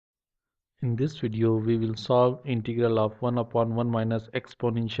In this video, we will solve integral of 1 upon 1 minus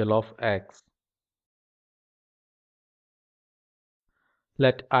exponential of x.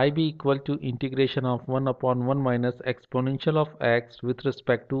 Let I be equal to integration of 1 upon 1 minus exponential of x with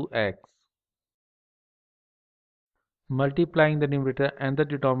respect to x. Multiplying the numerator and the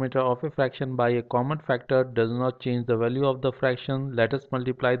denominator of a fraction by a common factor does not change the value of the fraction. Let us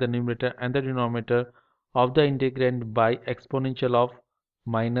multiply the numerator and the denominator of the integrand by exponential of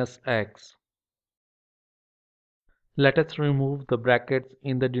minus x. Let us remove the brackets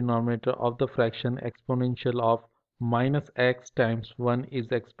in the denominator of the fraction. Exponential of minus x times 1 is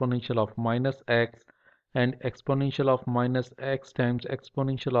exponential of minus x, and exponential of minus x times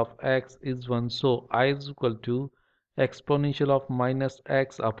exponential of x is 1. So I is equal to exponential of minus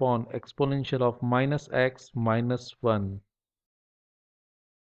x upon exponential of minus x minus 1.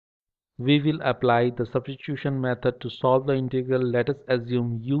 We will apply the substitution method to solve the integral. Let us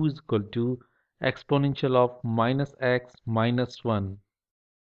assume u is equal to exponential of minus x minus 1.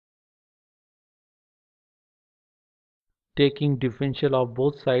 Taking differential of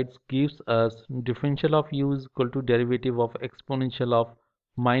both sides gives us differential of u is equal to derivative of exponential of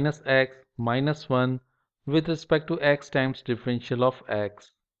minus x minus 1 with respect to x times differential of x.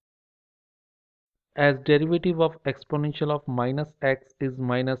 As derivative of exponential of minus x is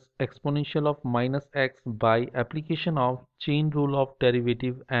minus exponential of minus x, by application of chain rule of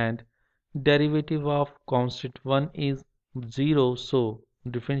derivative and derivative of constant 1 is 0, so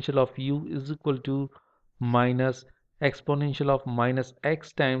differential of u is equal to minus exponential of minus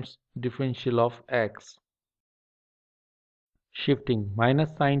x times differential of x. Shifting minus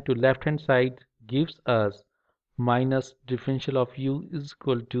sign to left hand side gives us minus differential of u is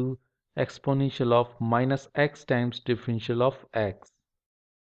equal to exponential of minus x times differential of x.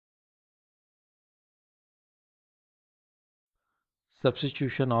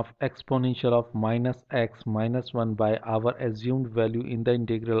 Substitution of exponential of minus x minus 1 by our assumed value in the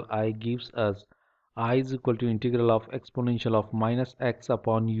integral I gives us I is equal to integral of exponential of minus x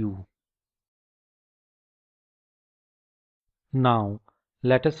upon u. Now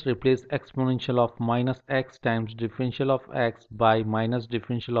let us replace exponential of minus x times differential of x by minus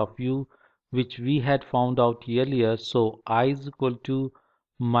differential of u, which we had found out earlier. So I is equal to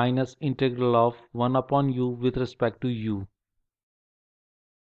minus integral of 1 upon u with respect to u.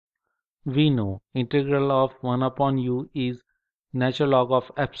 We know integral of 1 upon u is natural log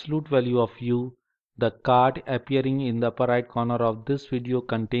of absolute value of u. The card appearing in the upper right corner of this video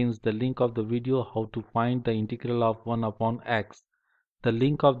contains the link of the video how to find the integral of 1 upon x. The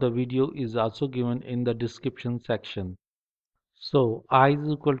link of the video is also given in the description section. So I is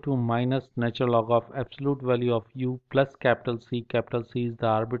equal to minus natural log of absolute value of u plus capital C. Capital C is the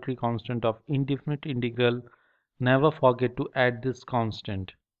arbitrary constant of indefinite integral. Never forget to add this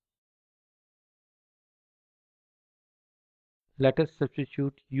constant. Let us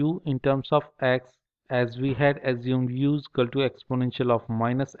substitute u in terms of x, as we had assumed u is equal to exponential of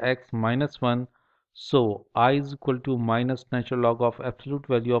minus x minus 1. So I is equal to minus natural log of absolute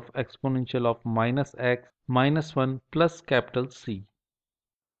value of exponential of minus x minus 1 plus capital C.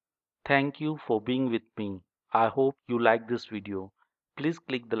 Thank you for being with me. I hope you like this video. Please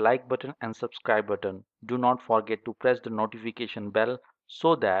click the like button and subscribe button. Do not forget to press the notification bell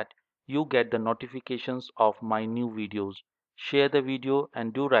so that you get the notifications of my new videos. Share the video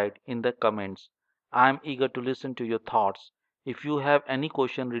and do write in the comments. I am eager to listen to your thoughts. If you have any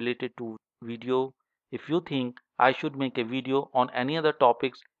question related to video, if you think I should make a video on any other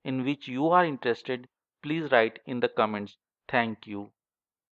topics in which you are interested, please write in the comments. Thank you.